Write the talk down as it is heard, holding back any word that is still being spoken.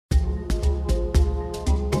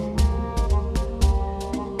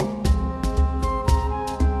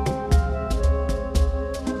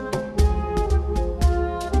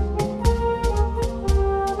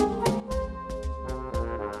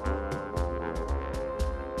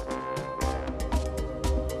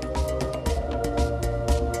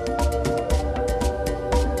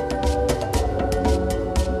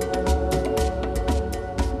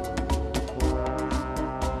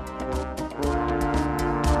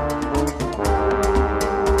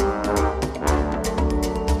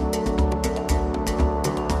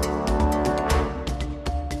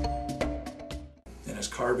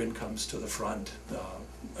to the front,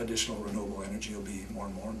 additional renewable energy will be more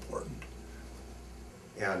and more important.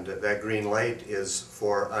 And that green light is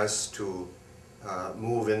for us to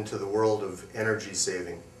move into the world of energy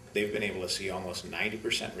saving. They've been able to see almost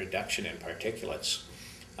 90% reduction in particulates,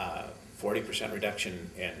 40%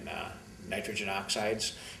 reduction in nitrogen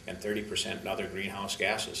oxides, and 30% in other greenhouse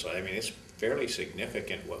gases. So I mean, it's fairly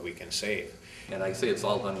significant what we can save. And like I say, it's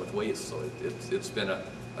all done with waste, so it's been a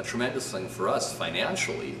tremendous thing for us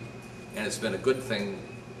financially, and it's been a good thing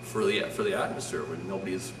for the atmosphere where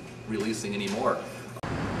nobody's releasing any more.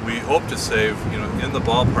 We hope to save, in the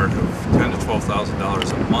ballpark of $10,000 to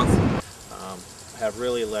 $12,000 a month. Have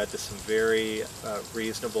really led to some very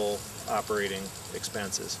reasonable operating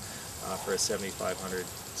expenses for a 7,500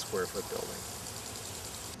 square foot building.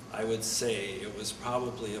 I would say it was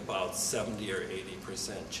probably about 70 or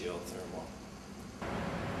 80% geothermal.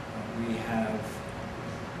 We have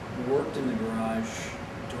worked in the garage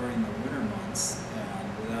during the winter months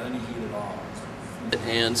and without any heat at all.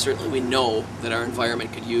 And certainly we know that our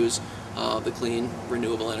environment could use the clean,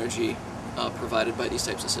 renewable energy provided by these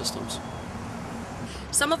types of systems.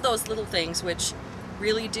 Some of those little things which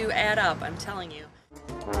really do add up, I'm telling you.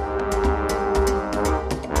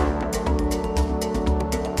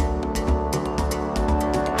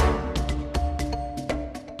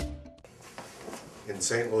 In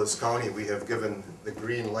St. Louis County, we have given the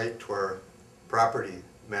green light to our property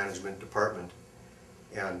management department.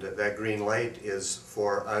 And that green light is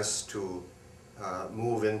for us to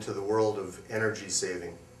move into the world of energy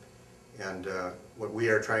saving. And what we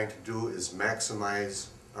are trying to do is maximize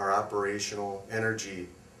our operational energy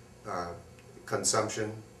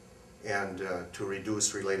consumption and to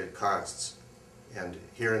reduce related costs. And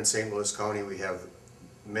here in St. Louis County, we have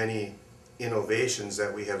many innovations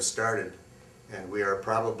that we have started, and we are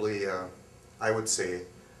probably, I would say,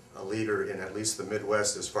 a leader in at least the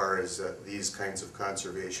Midwest as far as these kinds of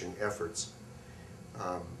conservation efforts.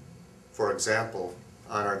 For example,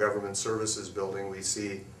 on our government services building, we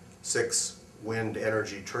see 6 wind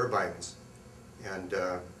energy turbines, and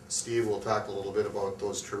Steve will talk a little bit about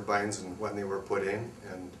those turbines and when they were put in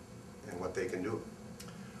and what they can do.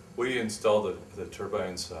 We installed the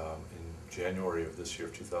turbines in January of this year,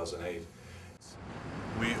 2008.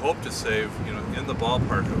 We hope to save, in the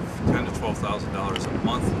ballpark of $10,000 to $12,000 a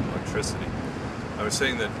month in electricity. I was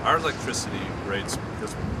saying that our electricity rates,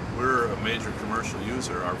 because we're a major commercial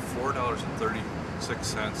user, are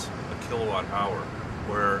 $4.36 a kilowatt hour,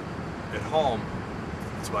 where at home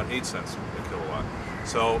it's about 8 cents a kilowatt.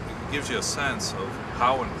 So it gives you a sense of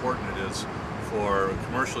how important it is for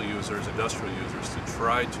commercial users, industrial users, to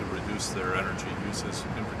try to reduce their energy uses,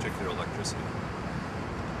 in particular electricity.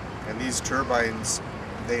 And these turbines,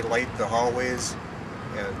 they light the hallways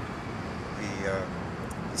and the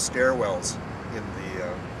stairwells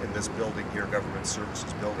in this building here, government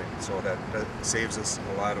services building. So that saves us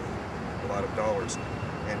a lot of dollars.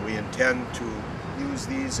 And we intend to use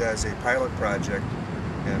these as a pilot project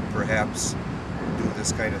and perhaps do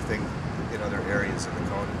this kind of thing in other areas of the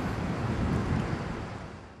county.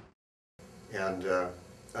 And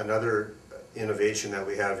another innovation that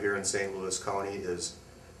we have here in St. Louis County is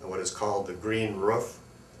what is called the green roof.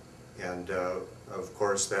 And of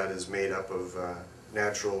course that is made up of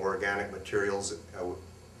natural organic materials.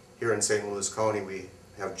 Here in St. Louis County, we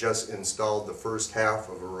have just installed the first half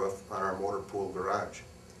of a roof on our motor pool garage.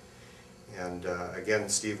 And again,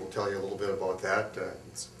 Steve will tell you a little bit about that.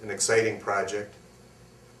 It's an exciting project.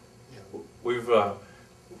 We've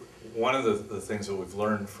one of the things that we've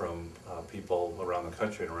learned from people around the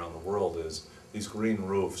country and around the world is these green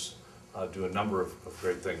roofs do a number of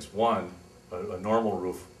great things. One, a normal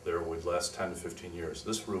roof there would last 10 to 15 years.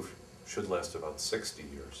 This roof should last about 60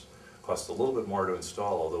 years. Costs a little bit more to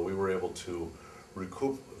install, although we were able to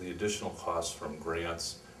recoup the additional costs from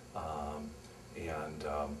grants and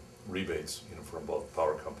rebates, from both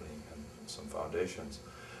power company and some foundations.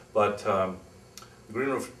 But the green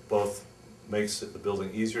roof both makes the building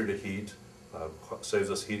easier to heat, saves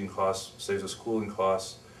us heating costs, saves us cooling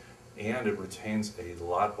costs, and it retains a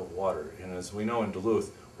lot of water. And as we know in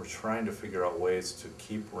Duluth, we're trying to figure out ways to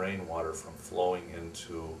keep rainwater from flowing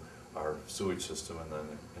into our sewage system and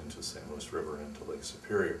then into St. Louis River, into Lake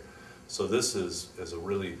Superior. So this is a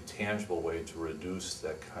really tangible way to reduce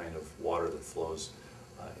that kind of water that flows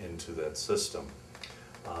into that system.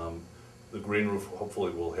 The green roof,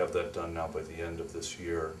 hopefully we'll have that done now by the end of this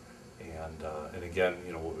year, and again,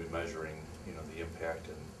 we'll be measuring, the impact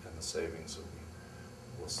and the savings that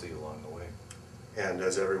we'll see along the way. And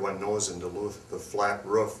as everyone knows in Duluth, the flat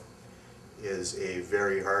roof is a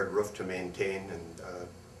very hard roof to maintain, and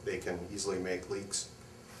they can easily make leaks.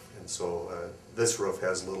 And so this roof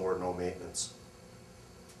has little or no maintenance.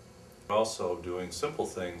 Also doing simple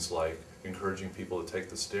things like encouraging people to take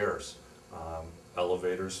the stairs.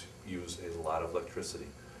 Elevators use a lot of electricity,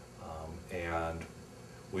 and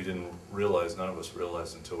we didn't realize, none of us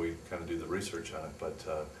realized until we kind of do the research on it,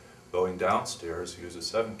 but going downstairs uses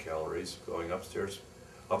 7 calories, going upstairs,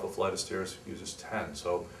 up a flight of stairs uses 10.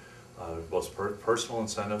 So both personal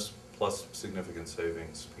incentives plus significant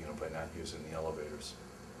savings, by not using the elevators.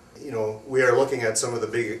 We are looking at some of the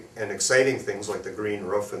big and exciting things like the green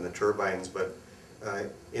roof and the turbines, but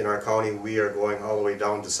in our county we are going all the way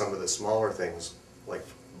down to some of the smaller things like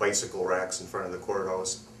bicycle racks in front of the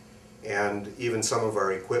courthouse, and even some of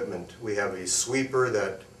our equipment. We have a sweeper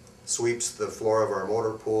that sweeps the floor of our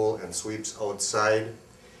motor pool and sweeps outside,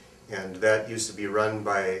 and that used to be run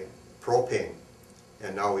by propane,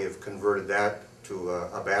 and now we have converted that to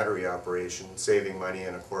a battery operation, saving money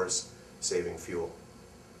and of course saving fuel.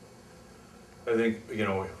 I think,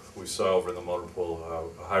 we saw over in the motor pool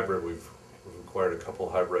a hybrid. We've acquired a couple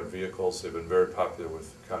hybrid vehicles. They've been very popular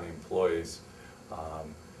with county employees.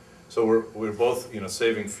 So we're both,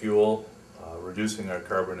 saving fuel, reducing our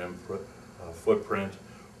carbon footprint,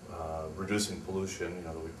 reducing pollution,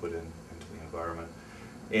 that we put into the environment.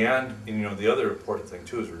 And, the other important thing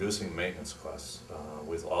too is reducing maintenance costs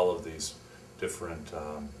with all of these different,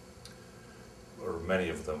 or many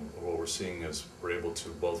of them. What we're seeing is we're able to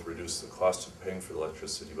both reduce the cost of paying for the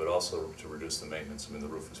electricity, but also to reduce the maintenance. The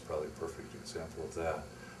roof is probably a perfect example of that.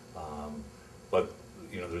 But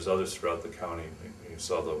there's others throughout the county. You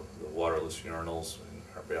saw the waterless urinals in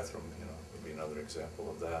our bathroom, would be another example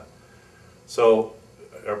of that. So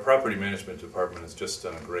our property management department has just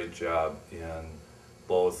done a great job in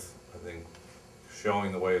both, I think,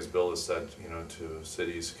 showing the way, as Bill has said, to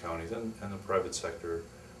cities, counties, and the private sector,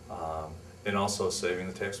 and also saving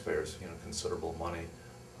the taxpayers, considerable money,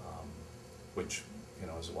 which,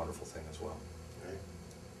 is a wonderful thing as well. Right.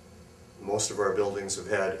 Most of our buildings have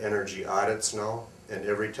had energy audits now, and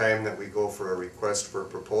every time that we go for a request for a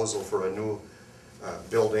proposal for a new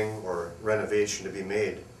building or renovation to be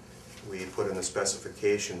made, we put in the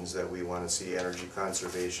specifications that we want to see energy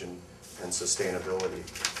conservation and sustainability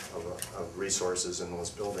of resources in those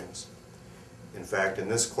buildings. In fact, in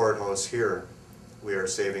this courthouse here, we are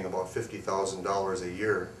saving about $50,000 a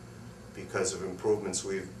year because of improvements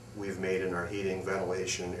we've made in our heating,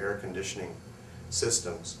 ventilation, and air conditioning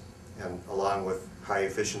systems. And along with high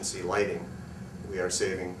efficiency lighting, we are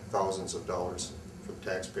saving thousands of dollars for the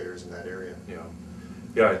taxpayers in that area.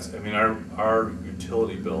 Yeah, our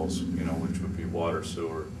utility bills, which would be water,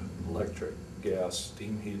 sewer, electric, gas,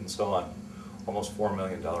 steam, heat, and so on, almost $4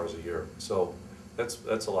 million a year. So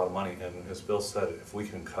that's a lot of money. And as Bill said, if we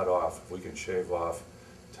can cut off, if we can shave off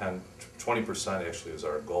 20% actually is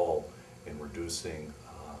our goal in reducing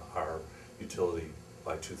our utility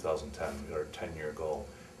by 2010, our 10-year goal.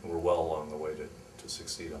 And we're well along the way to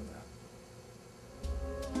succeed on that.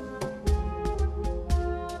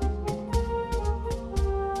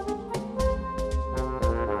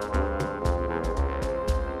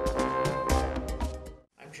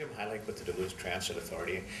 With the Duluth Transit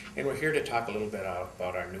Authority, and we're here to talk a little bit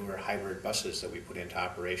about our newer hybrid buses that we put into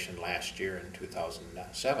operation last year in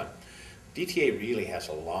 2007. DTA really has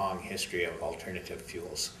a long history of alternative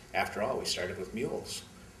fuels. After all, we started with mules,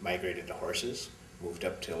 migrated to horses, moved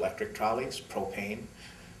up to electric trolleys, propane.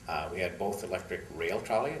 We had both electric rail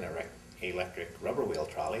trolley and electric rubber wheel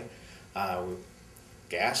trolley.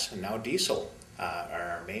 Gas and now diesel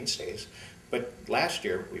are our mainstays. But last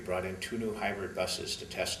year, we brought in 2 new hybrid buses to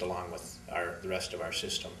test along with the rest of our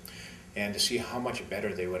system, and to see how much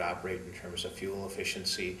better they would operate in terms of fuel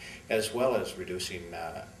efficiency, as well as reducing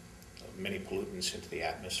many pollutants into the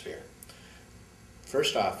atmosphere.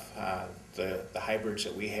 First off, the hybrids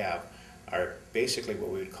that we have are basically what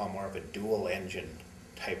we would call more of a dual engine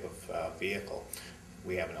type of vehicle.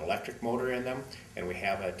 We have an electric motor in them, and we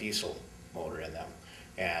have a diesel motor in them.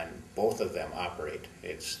 And both of them operate.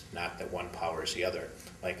 It's not that one powers the other,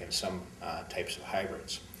 like in some types of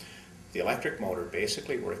hybrids. The electric motor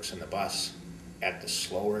basically works in the bus at the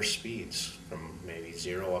slower speeds, from maybe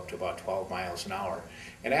 0 up to about 12 miles an hour.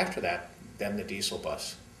 And after that, then the diesel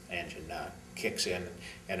bus engine kicks in,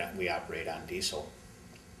 and we operate on diesel.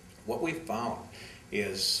 What we've found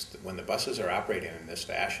is that when the buses are operating in this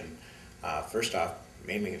fashion, first off,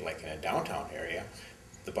 mainly like in a downtown area,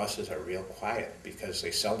 the buses are real quiet because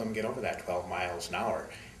they seldom get over that 12 miles an hour.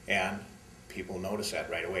 And people notice that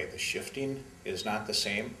right away. The shifting is not the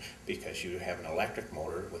same because you have an electric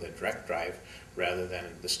motor with a direct drive rather than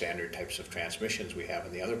the standard types of transmissions we have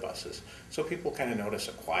in the other buses. So people kind of notice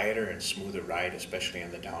a quieter and smoother ride, especially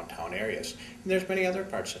in the downtown areas. And there's many other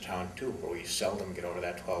parts of town too where we seldom get over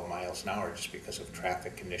that 12 miles an hour just because of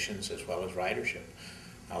traffic conditions as well as ridership.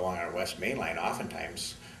 Along our West Main Line,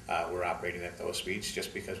 oftentimes we're operating at those speeds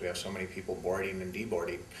just because we have so many people boarding and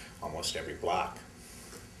deboarding almost every block.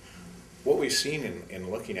 What we've seen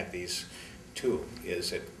in looking at these too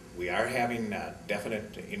is that we are having a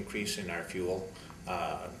definite increase in our fuel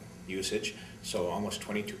usage, so almost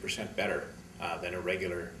 22% better than a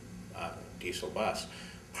regular diesel bus.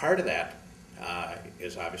 Part of that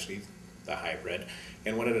is obviously the hybrid,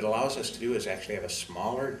 and what it allows us to do is actually have a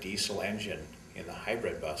smaller diesel engine in the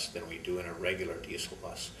hybrid bus than we do in a regular diesel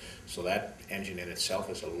bus. So that engine in itself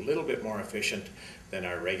is a little bit more efficient than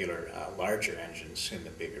our regular larger engines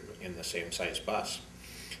in the same size bus.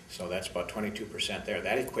 So that's about 22% there.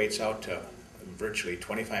 That equates out to virtually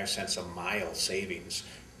 25 cents a mile savings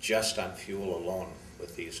just on fuel alone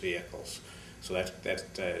with these vehicles. So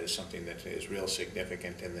that is something that is real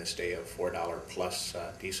significant in this day of $4 plus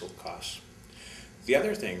diesel costs. The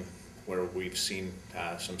other thing where we've seen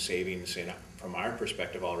some savings from our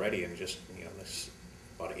perspective already in just this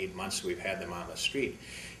about 8 months we've had them on the street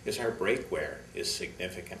is our brake wear is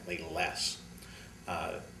significantly less.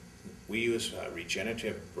 We use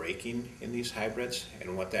regenerative braking in these hybrids,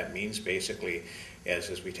 and what that means basically is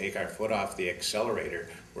as we take our foot off the accelerator,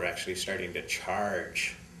 we're actually starting to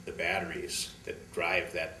charge the batteries that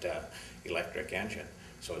drive that electric engine.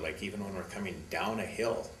 So like even when we're coming down a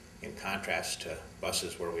hill, in contrast to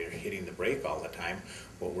buses where we're hitting the brake all the time,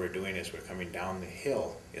 what we're doing is we're coming down the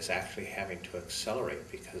hill is actually having to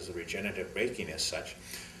accelerate because the regenerative braking is such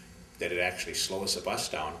that it actually slows the bus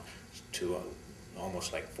down to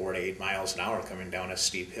almost like 4 to 8 miles an hour coming down a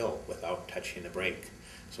steep hill without touching the brake.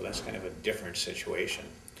 So that's kind of a different situation.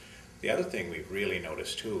 The other thing we've really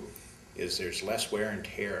noticed too is there's less wear and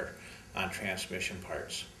tear on transmission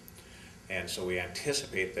parts. And so we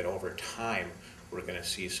anticipate that over time we're going to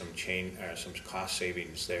see some cost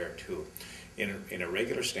savings there too. In a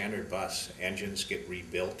regular standard bus, engines get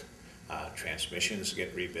rebuilt, transmissions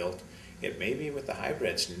get rebuilt. It may be with the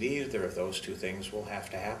hybrids, neither of those two things will have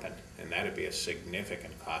to happen, and that would be a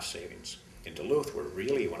significant cost savings. In Duluth, we're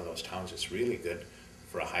really one of those towns that's really good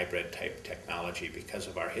for a hybrid type technology because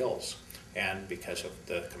of our hills and because of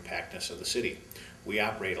the compactness of the city. We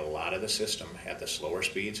operate a lot of the system at the slower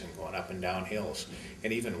speeds and going up and down hills.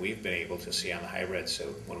 And even we've been able to see on the hybrids, so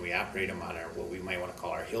when we operate them on what we might want to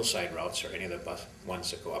call our hillside routes or any of the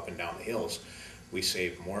ones that go up and down the hills, we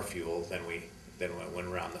save more fuel than when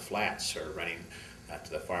we're on the flats or running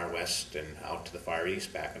to the far west and out to the far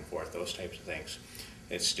east, back and forth, those types of things.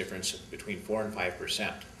 It's difference between 4 and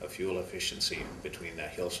 5% of fuel efficiency between the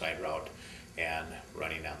hillside route and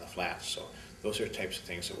running on the flats. So those are types of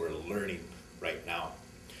things that we're learning right now.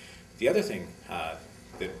 The other thing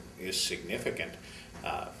that is significant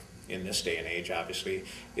in this day and age, obviously,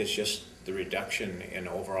 is just the reduction in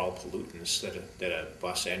overall pollutants that a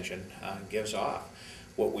bus engine gives off.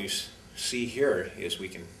 What we see here is we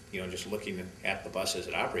can, just looking at the bus as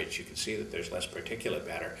it operates, you can see that there's less particulate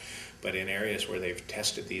matter. But in areas where they've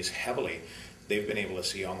tested these heavily, they've been able to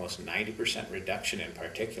see almost 90% reduction in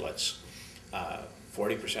particulates,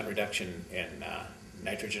 40% reduction in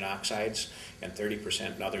nitrogen oxides, and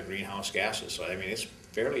 30% in other greenhouse gases. So I mean, it's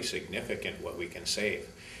fairly significant what we can save.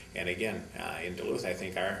 And again, in Duluth, I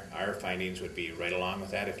think our findings would be right along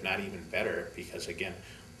with that, if not even better, because again,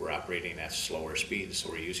 we're operating at slower speeds, so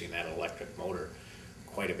we're using that electric motor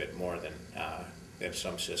quite a bit more than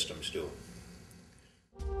some systems do.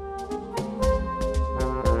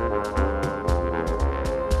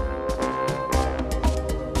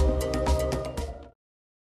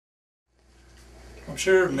 I'm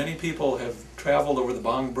sure many people have traveled over the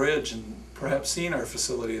Bong Bridge and perhaps seen our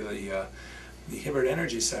facility, the Hibbert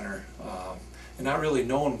Energy Center, and not really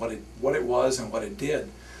known what it was and what it did.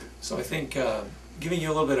 So I think giving you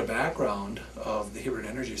a little bit of background of the Hibbert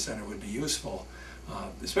Energy Center would be useful,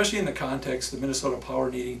 especially in the context of Minnesota Power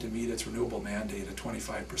needing to meet its renewable mandate of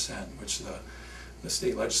 25%, which the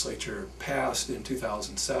state legislature passed in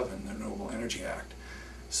 2007, the Renewable Energy Act.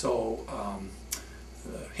 So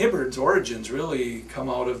Hibbert's origins really come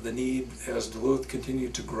out of the need as Duluth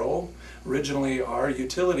continued to grow. Originally, our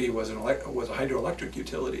utility was a hydroelectric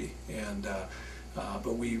utility, and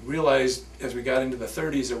but we realized as we got into the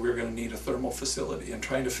 30s that we were going to need a thermal facility, and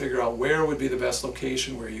trying to figure out where would be the best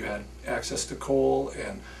location where you had access to coal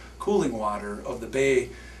and cooling water of the bay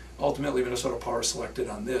ultimately Minnesota Power selected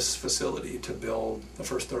on this facility to build the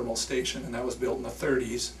first thermal station, and that was built in the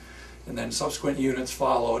 30s. And then subsequent units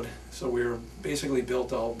followed, so we were basically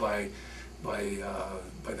built out by the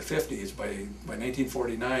 50s. By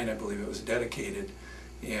 1949, I believe it was dedicated,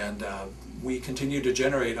 and we continued to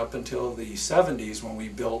generate up until the 70s when we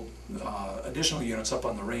built additional units up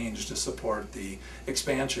on the range to support the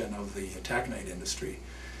expansion of the taconite industry.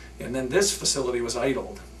 And then this facility was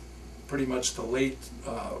idled pretty much the late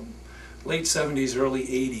 70s, early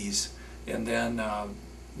 80s, and then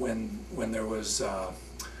when there was a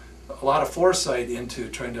lot of foresight into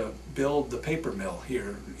trying to build the paper mill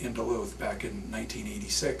here in Duluth back in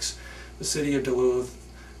 1986. The city of Duluth,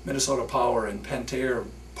 Minnesota Power, and Pentair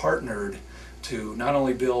partnered to not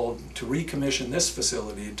only to recommission this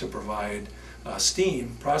facility to provide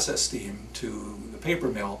process steam to the paper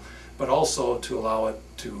mill, but also to allow it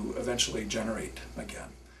to eventually generate again.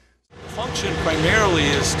 The function primarily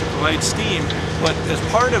is to provide steam, but as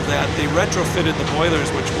part of that they retrofitted the boilers,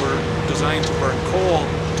 which were designed to burn coal,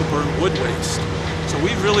 to burn wood waste. So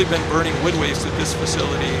we've really been burning wood waste at this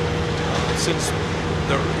facility since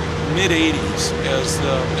the mid-80s as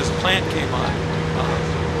the plant came on.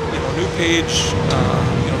 DuPage,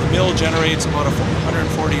 the mill generates about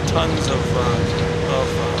 140 tons of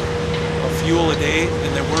fuel a day,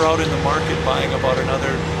 and then we're out in the market buying about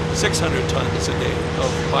another 600 tons a day of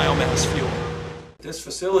biomass fuel. At this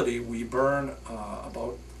facility we burn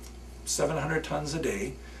about 700 tons a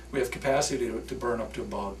day. We have capacity to burn up to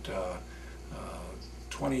about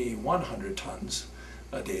 2,100 tons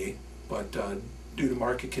a day, but due to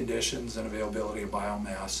market conditions and availability of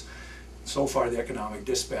biomass, so far the economic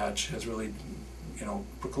dispatch has really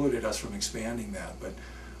precluded us from expanding that. But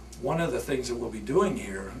one of the things that we'll be doing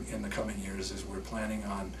here in the coming years is we're planning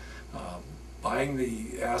on buying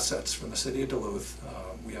the assets from the city of Duluth.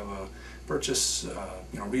 We have a purchase,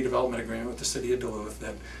 redevelopment agreement with the city of Duluth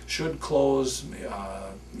that should close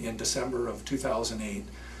in December of 2008,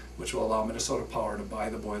 which will allow Minnesota Power to buy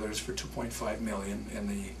the boilers for $2.5 million and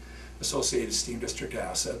the associated steam district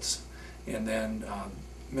assets. And then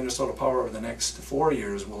Minnesota Power over the next 4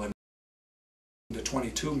 years will invest into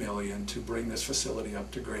 $22 million to bring this facility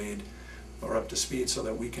up to grade or up to speed so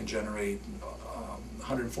that we can generate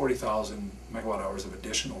 140,000 megawatt hours of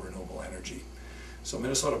additional renewable energy. So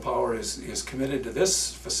Minnesota Power is committed to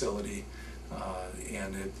this facility,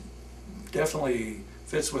 and it definitely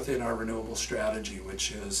fits within our renewable strategy,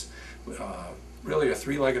 which is really a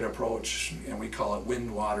three-legged approach, and we call it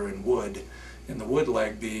wind, water, and wood. And the wood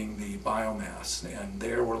leg being the biomass, and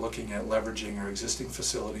there we're looking at leveraging our existing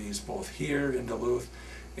facilities both here in Duluth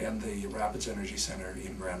and the Rapids Energy Center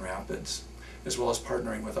in Grand Rapids, as well as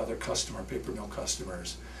partnering with other paper mill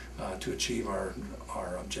customers to achieve our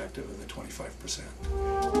objective of the 25%.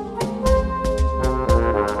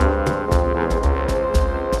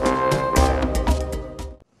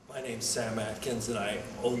 My name's Sam Atkins, and I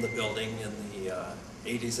own the building in the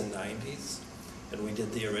 80s and 90s. And we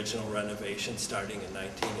did the original renovation starting in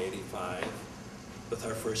 1985 with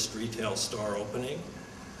our first retail store opening.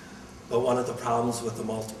 But one of the problems with the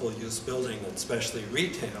multiple use building, and especially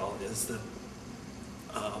retail, is that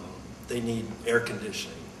they need air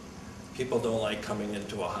conditioning. People don't like coming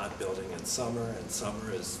into a hot building in summer, and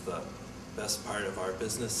summer is the best part of our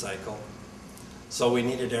business cycle. So we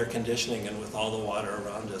needed air conditioning, and with all the water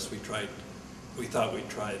around us, we thought we'd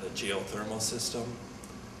try the geothermal system.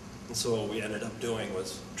 And so what we ended up doing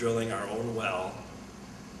was drilling our own well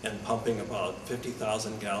and pumping about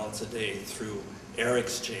 50,000 gallons a day through air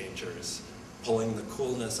exchangers, pulling the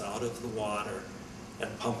coolness out of the water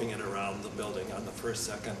and pumping it around the building on the first,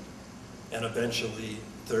 second, and eventually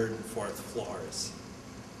third and fourth floors.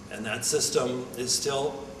 And that system is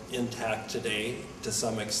still intact today to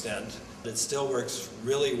some extent. It still works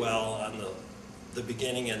really well on the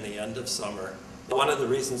beginning and the end of summer. One of the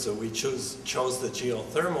reasons that we chose the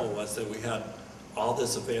geothermal was that we had all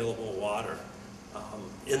this available water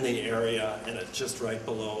in the area, and it's just right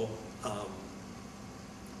below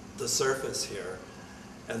the surface here.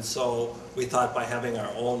 And so we thought by having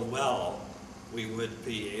our own well, we would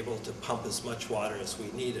be able to pump as much water as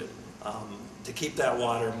we needed to keep that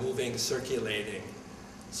water moving, circulating,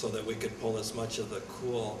 so that we could pull as much of the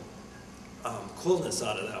coolness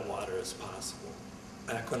out of that water as possible.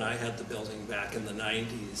 Back when I had the building back in the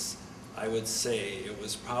 90s, I would say it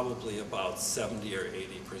was probably about 70 or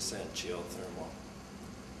 80% geothermal.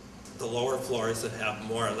 The lower floors that have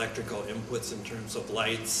more electrical inputs in terms of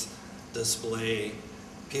lights, display,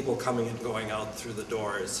 people coming and going out through the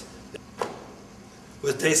doors.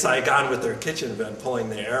 With d.e.c.c gone with their kitchen vent pulling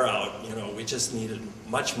the air out, we just needed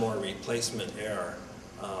much more replacement air.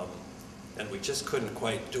 and we just couldn't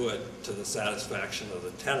quite do it to the satisfaction of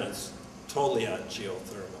the tenants totally on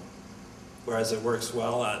geothermal. Whereas it works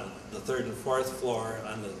well on the 3rd and 4th floor,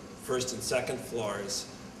 on the 1st and 2nd floors,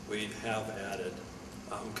 we have added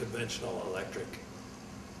conventional electric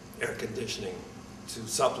air conditioning to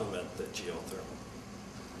supplement the geothermal.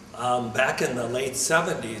 Back in the late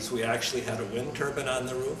 70s, we actually had a wind turbine on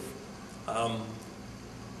the roof.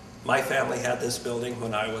 My family had this building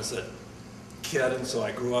when I was a kid, and so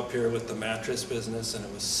I grew up here with the mattress business, and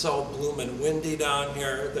it was so bloomin' windy down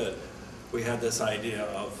here that we had this idea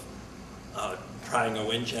of trying a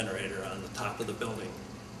wind generator on the top of the building.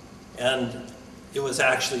 And it was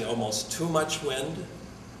actually almost too much wind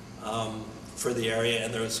for the area,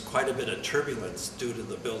 and there was quite a bit of turbulence due to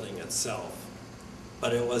the building itself.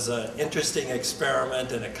 But it was an interesting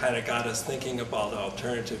experiment, and it kind of got us thinking about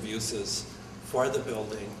alternative uses for the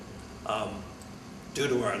building due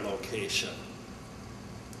to our location.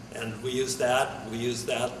 And we used that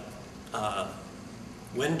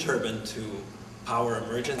wind turbine to power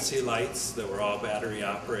emergency lights that were all battery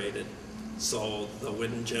operated. So the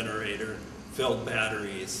wind generator filled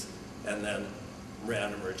batteries and then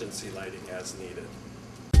ran emergency lighting as needed.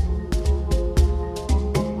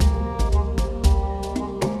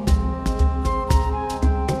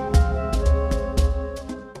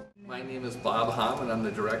 My name is Bob Hom, and I'm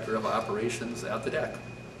the Director of Operations at the d.e.c.c.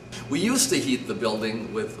 We used to heat the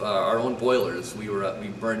building with our own boilers. We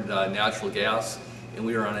burned natural gas, and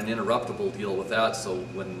we were on an interruptible deal with that, so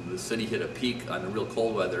when the city hit a peak on the real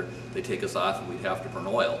cold weather, they'd take us off and we'd have to burn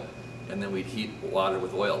oil. And then we'd heat water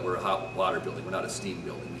with oil. We're a hot water building, we're not a steam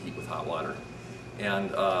building, we heat with hot water.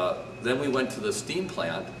 And then we went to the steam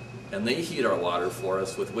plant, and they heat our water for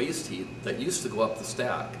us with waste heat that used to go up the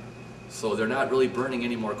stack. So they're not really burning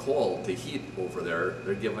any more coal to heat over there.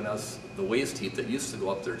 They're giving us the waste heat that used to go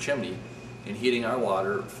up their chimney and heating our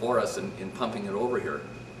water for us and pumping it over here.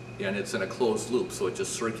 And it's in a closed loop, so it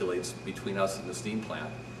just circulates between us and the steam plant.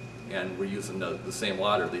 And we're using the same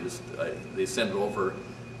water. They send it over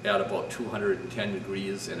at about 210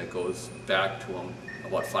 degrees, and it goes back to them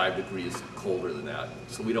about 5 degrees colder than that.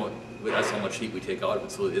 So that's how much heat we take out of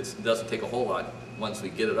it. So it doesn't take a whole lot once we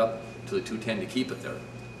get it up to the 210 to keep it there.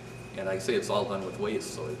 And like I say, it's all done with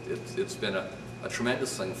waste, so it's been a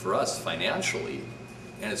tremendous thing for us financially,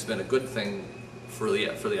 and it's been a good thing for the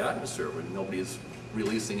atmosphere when nobody's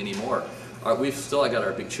releasing any more. We've still got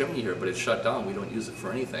our big chimney here, but it's shut down. We don't use it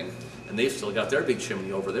for anything, and they've still got their big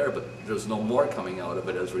chimney over there, but there's no more coming out of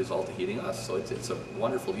it as a result of heating us. So it's a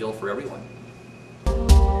wonderful deal for everyone.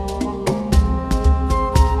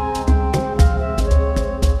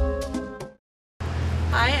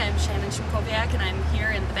 And I'm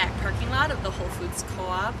here in the back parking lot of the Whole Foods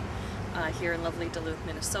Co-op here in lovely Duluth,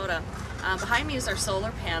 Minnesota. Behind me is our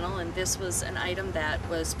solar panel, and this was an item that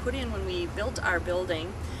was put in when we built our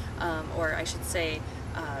building, or I should say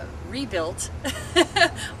rebuilt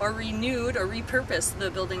or renewed or repurposed the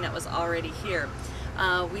building that was already here.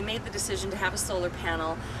 We made the decision to have a solar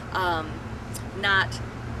panel not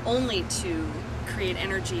only to create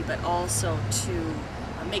energy but also to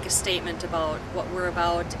make a statement about what we're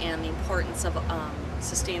about and the importance of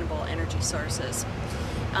sustainable energy sources.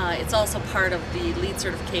 It's also part of the LEED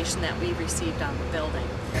certification that we received on the building.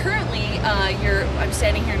 Currently, I'm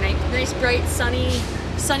standing here, nice bright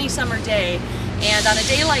sunny summer day, and on a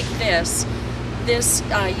day like this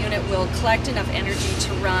unit will collect enough energy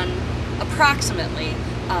to run approximately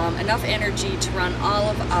enough energy to run all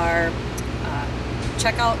of our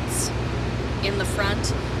checkouts in the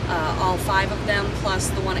front, all 5 of them, plus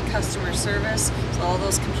the one at customer service, so all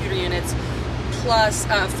those computer units, plus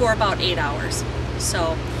for about 8 hours.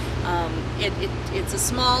 So it's a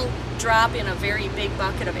small drop in a very big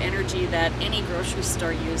bucket of energy that any grocery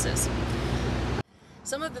store uses.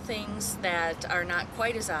 Some of the things that are not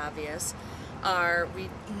quite as obvious are we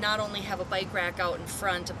not only have a bike rack out in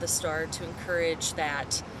front of the store to encourage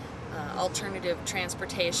that alternative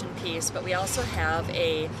transportation piece, but we also have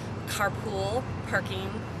a carpool parking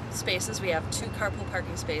spaces. We have 2 carpool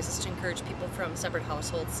parking spaces to encourage people from separate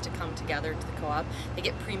households to come together to the co-op. They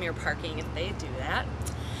get premier parking if they do that.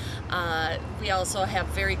 We also have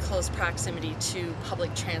very close proximity to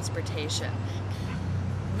public transportation.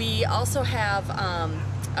 We also have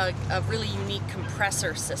a really unique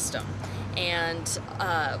compressor system, and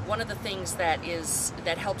one of the things that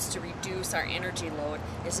helps to reduce our energy load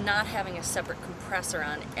is not having a separate compressor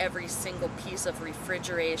on every single piece of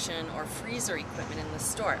refrigeration or freezer equipment in the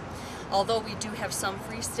store. Although we do have some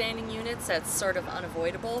freestanding units, that's sort of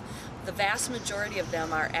unavoidable. The vast majority of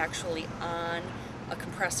them are actually on a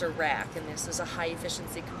compressor rack, and this is a high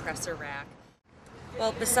efficiency compressor rack.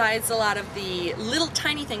 Well, besides a lot of the little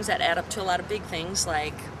tiny things that add up to a lot of big things,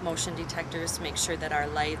 like motion detectors to make sure that our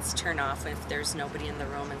lights turn off if there's nobody in the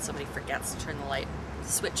room and somebody forgets to turn the light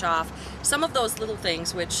switch off. Some of those little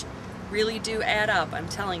things which really do add up, I'm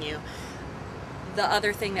telling you. The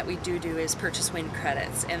other thing that we do is purchase wind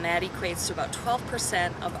credits, and that equates to about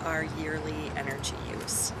 12% of our yearly energy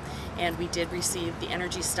use. And we did receive the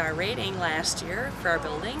Energy Star rating last year for our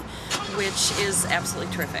building, which is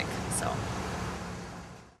absolutely terrific. So.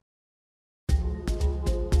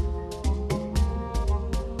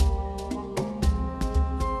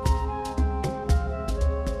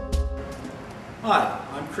 Hi,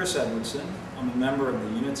 I'm Chris Edwardson. I'm a member of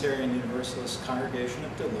the Unitarian Universalist Congregation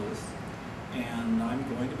of Duluth, and I'm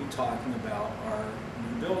going to be talking about our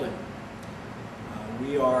new building.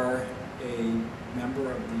 We are a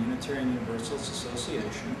member of the Unitarian Universalist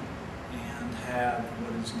Association and have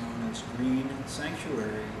what is known as green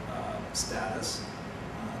sanctuary status.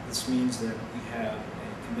 This means that we have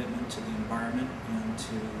a commitment to the environment and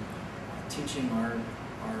to teaching our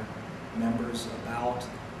members about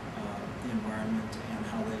the environment and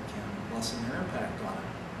how they can lessen their impact on it.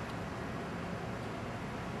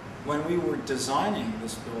 When we were designing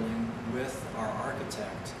this building with our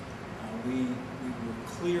architect, we were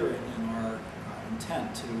clear in our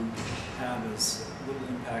intent to have as little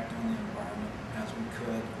impact on the environment as we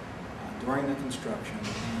could during the construction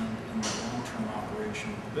and in the long-term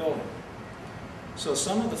operation of the building. So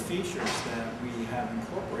some of the features that we have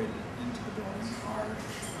incorporated into the building are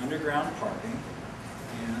underground parking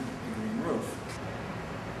and a green roof.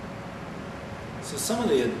 So some of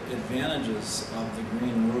the advantages of the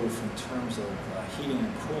green roof in terms of heating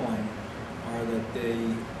and cooling are that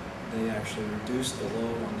they actually reduce the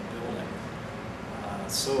load on the building.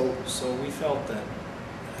 So we felt that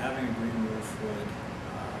having a green roof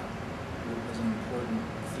was an important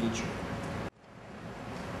feature.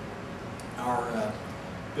 Our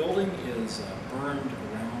building is bermed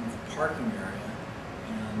around the parking area,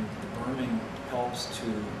 and the berming helps to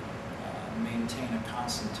maintain a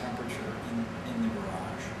constant temperature in the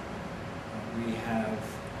garage. We have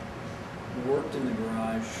worked in the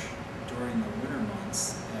garage during the winter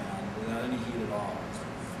months and without any heat at all.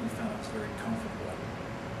 We found it was very comfortable.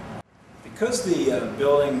 Because the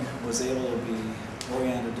building was able to be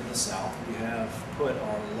oriented to the south, we have put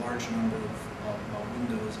our large number of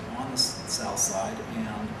windows on the south side,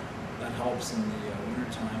 and that helps in the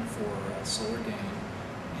wintertime for solar gain.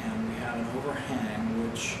 And we have an overhang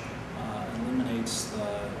which eliminates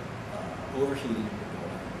the overheating of the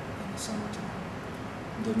building in the summertime.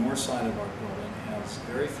 The north side of our building has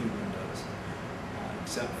very few windows,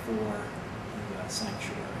 except for the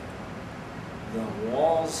sanctuary. The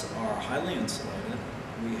walls are highly insulated.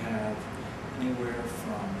 We have anywhere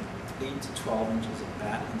from 8 to 12 inches of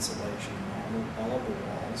batt insulation all of the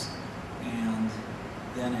walls, and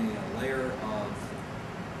then a layer of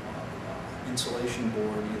insulation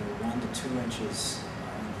board, either 1 to 2 inches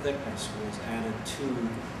in thickness, was added to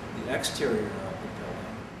the exterior of the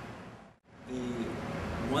building.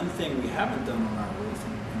 The one thing we haven't done on our roof,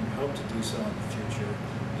 and we hope to do so in the future,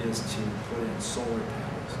 is to put in solar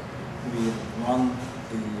panels. We run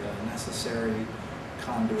the necessary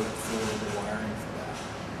conduit for the wiring for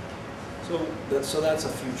that. So that's a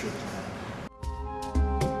future plan.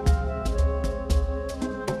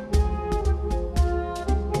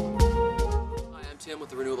 With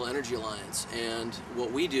the Renewable Energy Alliance, and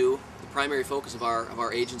what we do, the primary focus of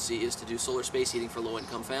our agency, is to do solar space heating for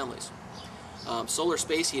low-income families. Solar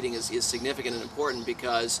space heating is significant and important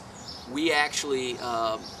because we actually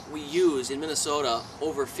we use in Minnesota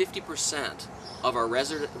over 50% of our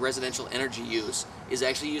residential energy use is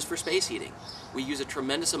actually used for space heating. We use a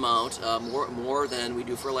tremendous amount, more than we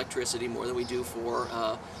do for electricity, more than we do for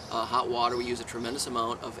hot water. We use a tremendous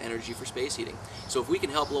amount of energy for space heating. So if we can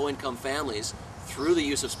help low-income families through the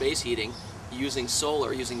use of space heating, using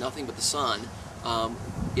solar, using nothing but the sun,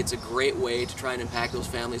 it's a great way to try and impact those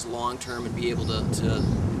families long-term and be able to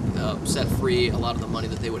set free a lot of the money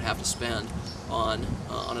that they would have to spend on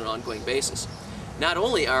an ongoing basis. Not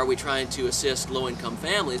only are we trying to assist low-income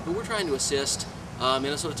families, but we're trying to assist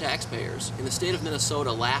Minnesota taxpayers. In the state of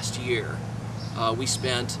Minnesota last year, we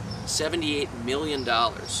spent $78 million.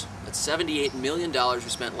 That's $78 million we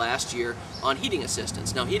spent last year on heating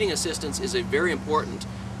assistance. Now, heating assistance is a very important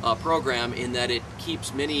program in that it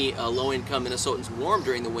keeps many low-income Minnesotans warm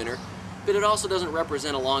during the winter, but it also doesn't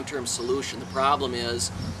represent a long-term solution. The problem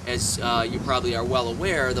is, as you probably are well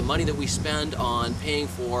aware, the money that we spend on paying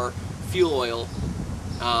for fuel oil,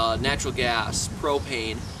 natural gas,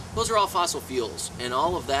 propane, those are all fossil fuels, and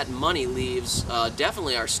all of that money leaves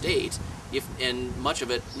definitely our state and much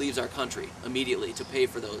of it leaves our country immediately to pay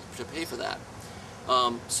for that.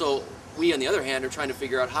 So we, on the other hand, are trying to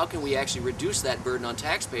figure out how can we actually reduce that burden on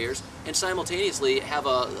taxpayers and simultaneously have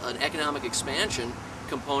an economic expansion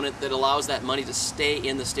component that allows that money to stay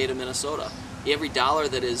in the state of Minnesota. Every dollar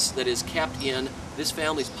that is kept in this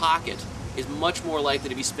family's pocket is much more likely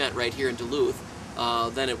to be spent right here in Duluth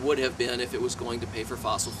than it would have been if it was going to pay for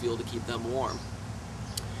fossil fuel to keep them warm.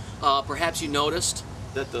 Perhaps you noticed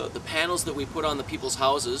that the panels that we put on the people's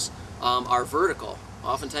houses are vertical.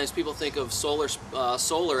 Oftentimes people think of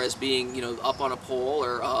solar as being, you know, up on a pole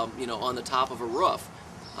or you know, on the top of a roof,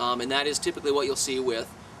 and that is typically what you'll see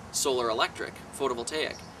with solar electric,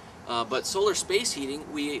 photovoltaic. But solar space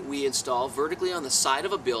heating we install vertically on the side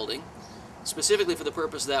of a building, specifically for the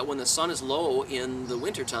purpose that when the sun is low in the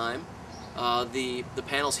wintertime, the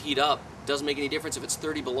panels heat up. Doesn't make any difference if it's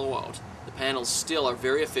 30 below out. The panels still are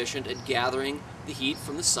very efficient at gathering the heat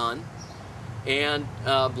from the sun and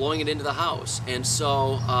blowing it into the house. And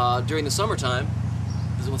so during the summertime,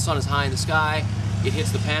 when the sun is high in the sky, it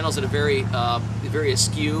hits the panels at a very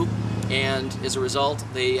askew, and as a result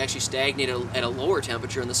they actually stagnate at a lower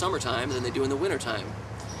temperature in the summertime than they do in the wintertime.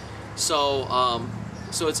 So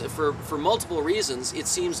so it's for multiple reasons, it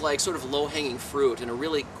seems like sort of low-hanging fruit and a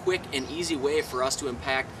really quick and easy way for us to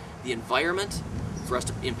impact the environment, for us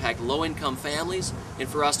to impact low-income families, and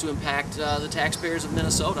for us to impact the taxpayers of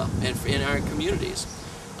Minnesota and in our communities.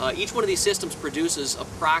 Each one of these systems produces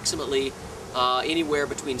approximately anywhere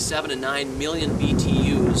between 7 and 9 million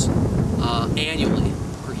BTUs annually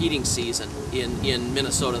per heating season in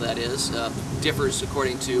Minnesota, that is. Differs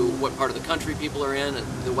according to what part of the country people are in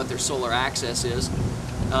and what their solar access is.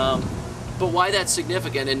 But why that's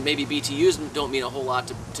significant, and maybe BTUs don't mean a whole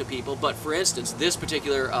lot to people, but for instance, this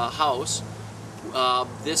particular house,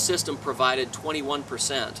 this system provided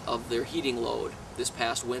 21% of their heating load this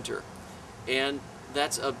past winter. And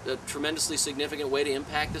that's a tremendously significant way to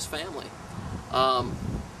impact this family. How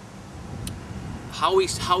we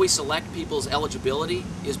select people's eligibility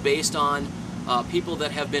is based on people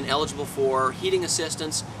that have been eligible for heating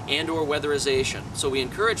assistance and or weatherization. So we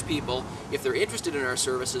encourage people, if they're interested in our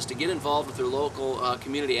services, to get involved with their local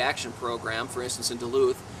community action program. For instance, in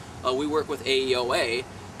Duluth, we work with AEOA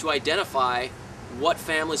to identify what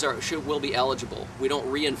families will be eligible. We don't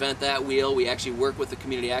reinvent that wheel. We actually work with the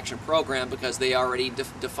community action program because they already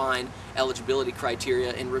define eligibility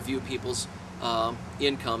criteria and review people's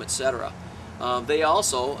income, etc. They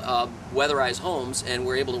also weatherize homes, and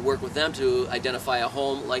we're able to work with them to identify a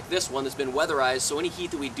home like this one that's been weatherized, so any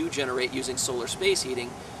heat that we do generate using solar space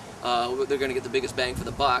heating, they're going to get the biggest bang for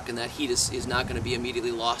the buck, and that heat is not going to be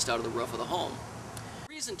immediately lost out of the roof of the home.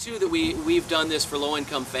 The reason too that we've done this for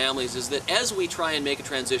low-income families is that as we try and make a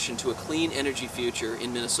transition to a clean energy future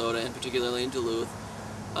in Minnesota, and particularly in Duluth,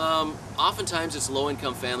 oftentimes it's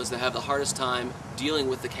low-income families that have the hardest time dealing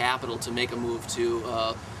with the capital to make a move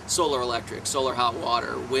to solar electric, solar hot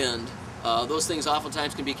water, wind. Those things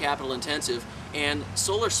oftentimes can be capital intensive, and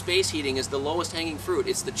solar space heating is the lowest hanging fruit.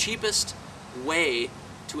 It's the cheapest way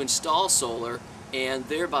to install solar, and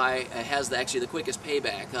thereby has actually the quickest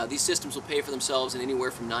payback. These systems will pay for themselves in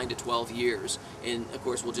anywhere from 9 to 12 years, and of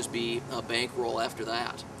course will just be a bankroll after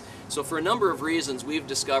that. So for a number of reasons, we've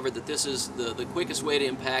discovered that this is the quickest way to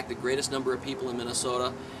impact the greatest number of people in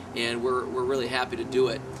Minnesota, and we're really happy to do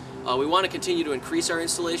it. We want to continue to increase our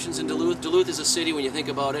installations in Duluth. Duluth is a city, when you think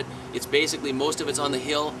about it, it's basically, most of it's on the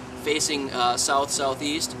hill facing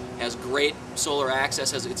south-southeast, has great solar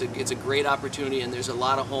access, it's a great opportunity, and there's a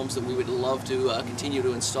lot of homes that we would love to continue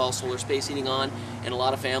to install solar space heating on, and a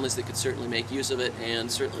lot of families that could certainly make use of it, and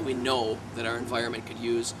certainly we know that our environment could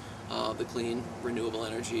use the clean, renewable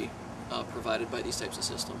energy provided by these types of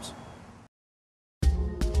systems.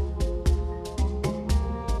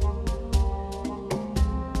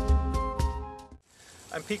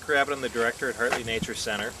 I'm Pete Gravitt. I'm the director at Hartley Nature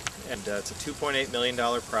Center, and it's a $2.8 million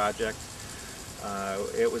project.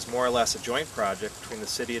 It was more or less a joint project between the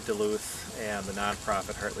City of Duluth and the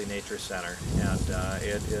nonprofit Hartley Nature Center, and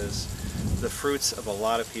it is the fruits of a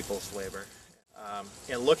lot of people's labor.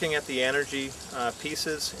 And looking at the energy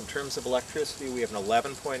pieces, in terms of electricity, we have an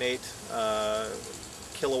 11.8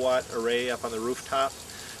 kilowatt array up on the rooftop.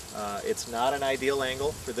 It's not an ideal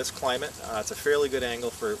angle for this climate. It's a fairly good angle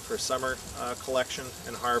for summer collection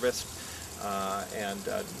and harvest, and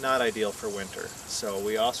not ideal for winter. So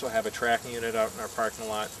we also have a tracking unit out in our parking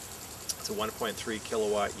lot. It's a 1.3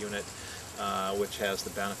 kilowatt unit, which has the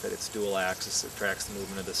benefit, it's dual axis. It tracks the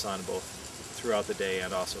movement of the sun both throughout the day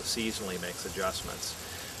and also seasonally makes adjustments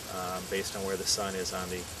based on where the sun is on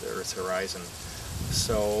the Earth's horizon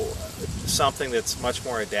So something that's much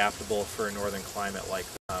more adaptable for a northern climate like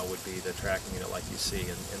would be the tracking unit like you see.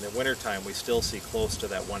 In the wintertime, we still see close to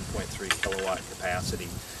that 1.3 kilowatt capacity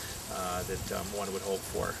that one would hope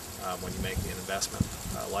for when you make an investment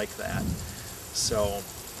like that. So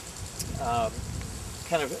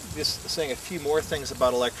kind of just saying a few more things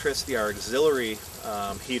about electricity. Our auxiliary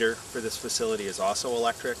heater for this facility is also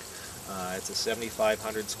electric. It's a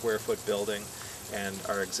 7,500 square foot building, and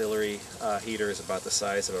our auxiliary heater is about the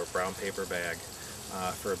size of a brown paper bag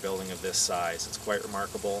for a building of this size. It's quite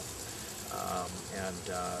remarkable,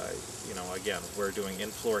 you know, again, we're doing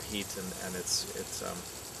in-floor heat, and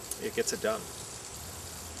it gets it done.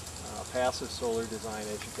 Passive solar design,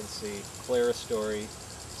 as you can see, clerestory,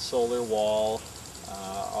 solar wall,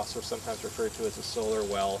 also sometimes referred to as a solar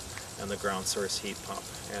well, and the ground source heat pump,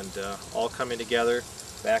 and all coming together,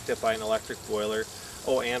 backed up by an electric boiler.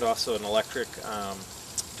 Oh, and also an electric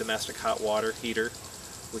domestic hot water heater,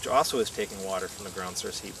 which also is taking water from the ground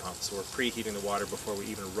source heat pump. So we're preheating the water before we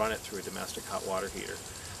even run it through a domestic hot water heater.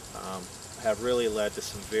 Have really led to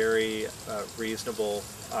some very reasonable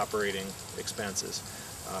operating expenses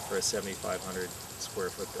for a 7,500 square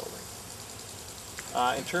foot building.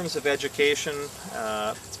 In terms of education,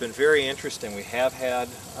 it's been very interesting. We have had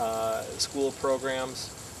school programs,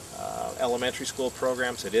 elementary school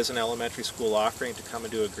programs. It is an elementary school offering to come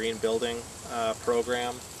and do a green building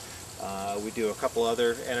program. We do a couple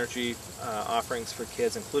other energy offerings for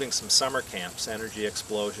kids, including some summer camps, Energy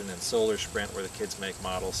Explosion and Solar Sprint, where the kids make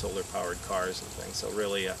model solar-powered cars and things. So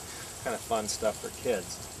really kind of fun stuff for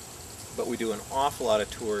kids. But we do an awful lot of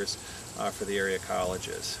tours for the area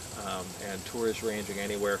colleges, and tours ranging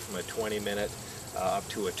anywhere from a 20-minute up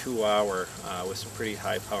to a 2-hour with some pretty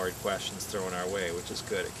high-powered questions thrown our way, which is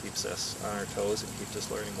good. It keeps us on our toes and keeps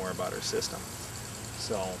us learning more about our system.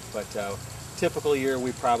 So, but typical year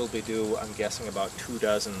we probably do, I'm guessing, about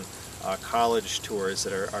 24 college tours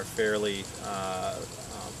that are fairly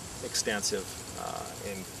extensive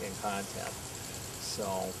in content.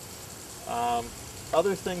 So.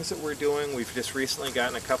 Other things that we're doing, we've just recently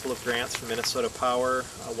gotten a couple of grants from Minnesota Power,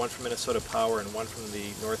 one from Minnesota Power and one from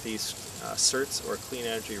the Northeast CERTs, or Clean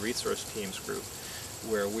Energy Resource Teams group,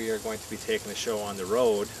 where we are going to be taking the show on the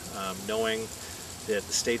road, knowing that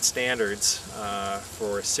the state standards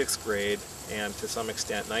for 6th grade and to some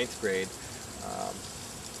extent 9th grade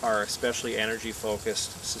are especially energy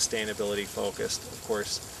focused, sustainability focused. Of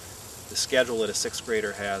course, the schedule that a 6th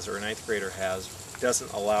grader has or a 9th grader has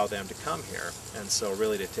doesn't allow them to come here, and so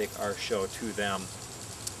really to take our show to them,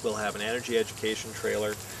 we'll have an energy education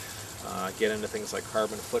trailer, get into things like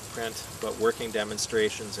carbon footprint, but working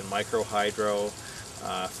demonstrations in micro hydro,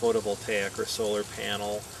 photovoltaic or solar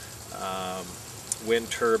panel,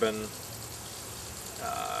 wind turbine,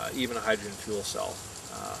 even a hydrogen fuel cell,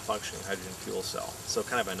 functioning hydrogen fuel cell. So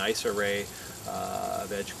kind of a nice array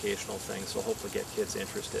of educational things will hopefully get kids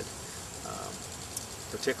interested,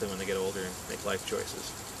 particularly when they get older and make life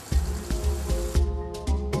choices.